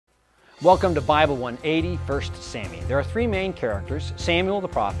Welcome to Bible 180, 1 Samuel. There are three main characters: Samuel the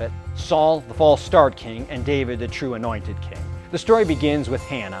prophet, Saul the false start king, and David the true anointed king. The story begins with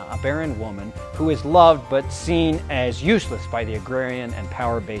Hannah, a barren woman who is loved but seen as useless by the agrarian and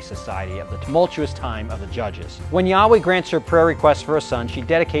power-based society of the tumultuous time of the judges. When Yahweh grants her prayer request for a son, she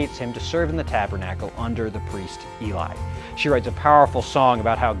dedicates him to serve in the tabernacle under the priest Eli. She writes a powerful song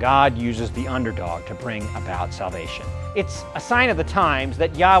about how God uses the underdog to bring about salvation. It's a sign of the times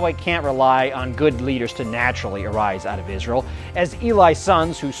that Yahweh can't rely on good leaders to naturally arise out of Israel, as Eli's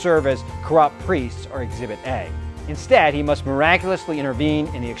sons who serve as corrupt priests are Exhibit A. Instead, he must miraculously intervene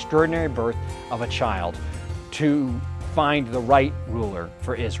in the extraordinary birth of a child to find the right ruler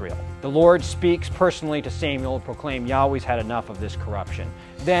for Israel. The Lord speaks personally to Samuel to proclaim Yahweh's had enough of this corruption.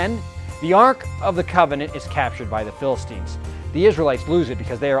 Then, the Ark of the Covenant is captured by the Philistines. The Israelites lose it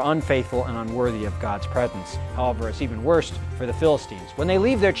because they are unfaithful and unworthy of God's presence. However, it's even worse for the Philistines. When they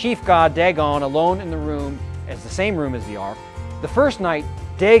leave their chief god, Dagon, alone in the room, as the same room as the Ark, the first night,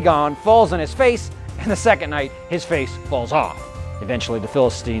 Dagon falls on his face, and the second night, his face falls off. Eventually, the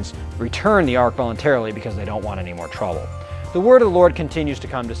Philistines return the Ark voluntarily because they don't want any more trouble. The word of the Lord continues to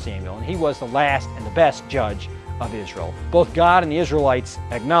come to Samuel, and he was the last and the best judge of Israel. Both God and the Israelites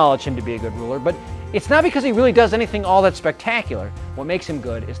acknowledge him to be a good ruler, but it's not because he really does anything all that spectacular. What makes him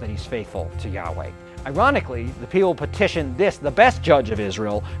good is that he's faithful to Yahweh. Ironically, the people petition this, the best judge of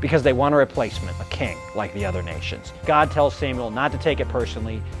Israel, because they want a replacement, a king, like the other nations. God tells Samuel not to take it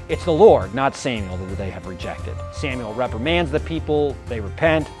personally. It's the Lord, not Samuel, that they have rejected. Samuel reprimands the people, they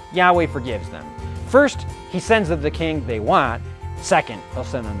repent, Yahweh forgives them. First, he sends them the king they want. Second, he'll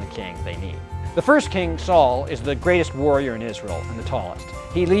send them the king they need. The first king, Saul, is the greatest warrior in Israel and the tallest.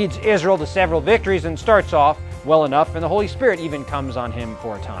 He leads Israel to several victories and starts off well enough, and the Holy Spirit even comes on him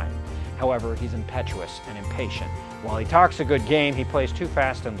for a time. However, he's impetuous and impatient. While he talks a good game, he plays too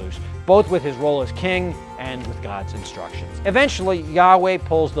fast and loose, both with his role as king and with God's instructions. Eventually, Yahweh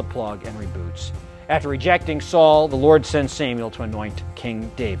pulls the plug and reboots. After rejecting Saul, the Lord sends Samuel to anoint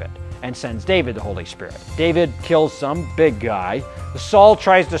King David, and sends David the Holy Spirit. David kills some big guy. Saul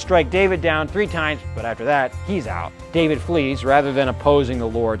tries to strike David down 3 times, but after that, he's out. David flees rather than opposing the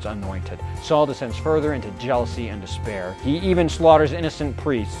Lord's anointed. Saul descends further into jealousy and despair. He even slaughters innocent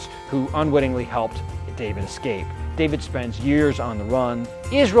priests who unwittingly helped David escape. David spends years on the run,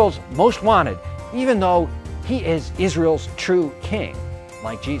 Israel's most wanted, even though he is Israel's true king,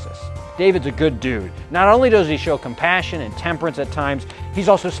 like Jesus. David's a good dude. Not only does he show compassion and temperance at times, he's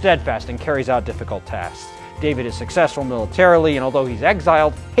also steadfast and carries out difficult tasks. David is successful militarily, and although he's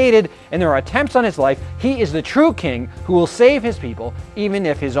exiled, hated, and there are attempts on his life, he is the true king who will save his people, even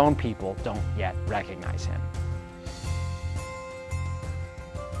if his own people don't yet recognize him.